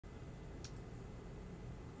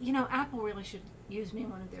you know, Apple really should use me in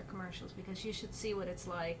one of their commercials, because you should see what it's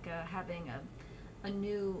like having a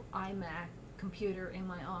new iMac computer in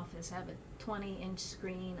my office. I have a 20-inch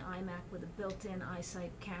screen iMac with a built-in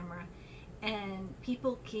eyesight camera, and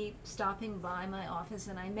people keep stopping by my office,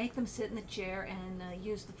 and I make them sit in the chair and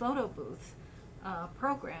use the photo booth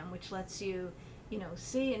program, which lets you, you know,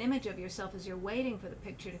 see an image of yourself as you're waiting for the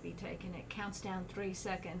picture to be taken. It counts down 3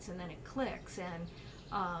 seconds and then it clicks,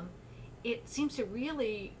 and it seems to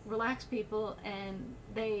really relax people, and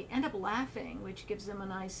they end up laughing, which gives them a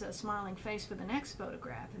nice smiling face for the next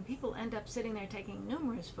photograph. And people end up sitting there taking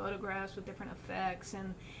numerous photographs with different effects,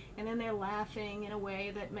 and then they're laughing in a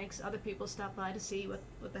way that makes other people stop by to see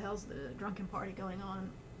what the hell's the drunken party going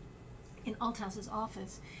on in Althouse's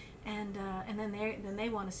office. And then they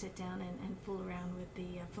want to sit down and fool around with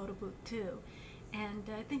the photo booth too. And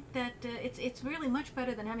I think that it's really much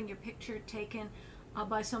better than having your picture taken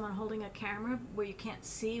by someone holding a camera where you can't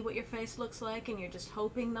see what your face looks like, and you're just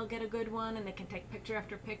hoping they'll get a good one, and they can take picture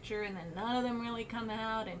after picture, and then none of them really come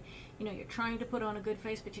out, and you know, you're trying to put on a good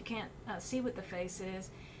face but you can't see what the face is.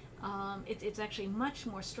 It's actually much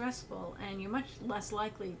more stressful, and you're much less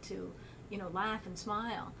likely to, you know, laugh and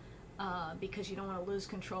smile because you don't want to lose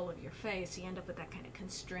control of your face. You end up with that kind of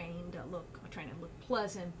constrained look, trying to look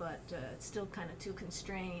pleasant, but it's still kind of too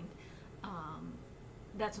constrained.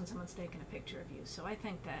 That's when someone's taking a picture of you. So I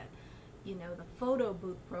think that, you know, the photo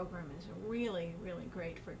booth program is really, really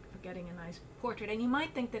great for getting a nice portrait. And you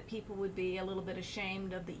might think that people would be a little bit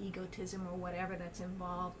ashamed of the egotism or whatever that's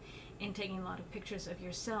involved in taking a lot of pictures of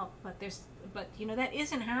yourself, but you know, that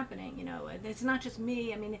isn't happening. You know, it's not just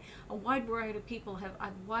me. I mean, a wide variety of people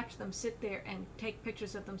I've watched them sit there and take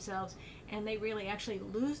pictures of themselves, and they really actually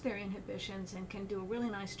lose their inhibitions and can do a really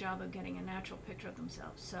nice job of getting a natural picture of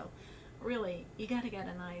themselves. So really, you got to get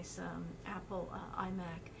a nice Apple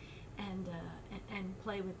iMac and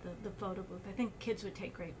play with the photo booth. I think kids would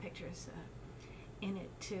take great pictures in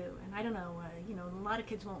it too. And I don't know, you know, a lot of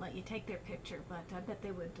kids won't let you take their picture, but I bet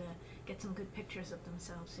they would get some good pictures of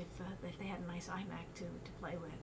themselves if they had a nice iMac to play with.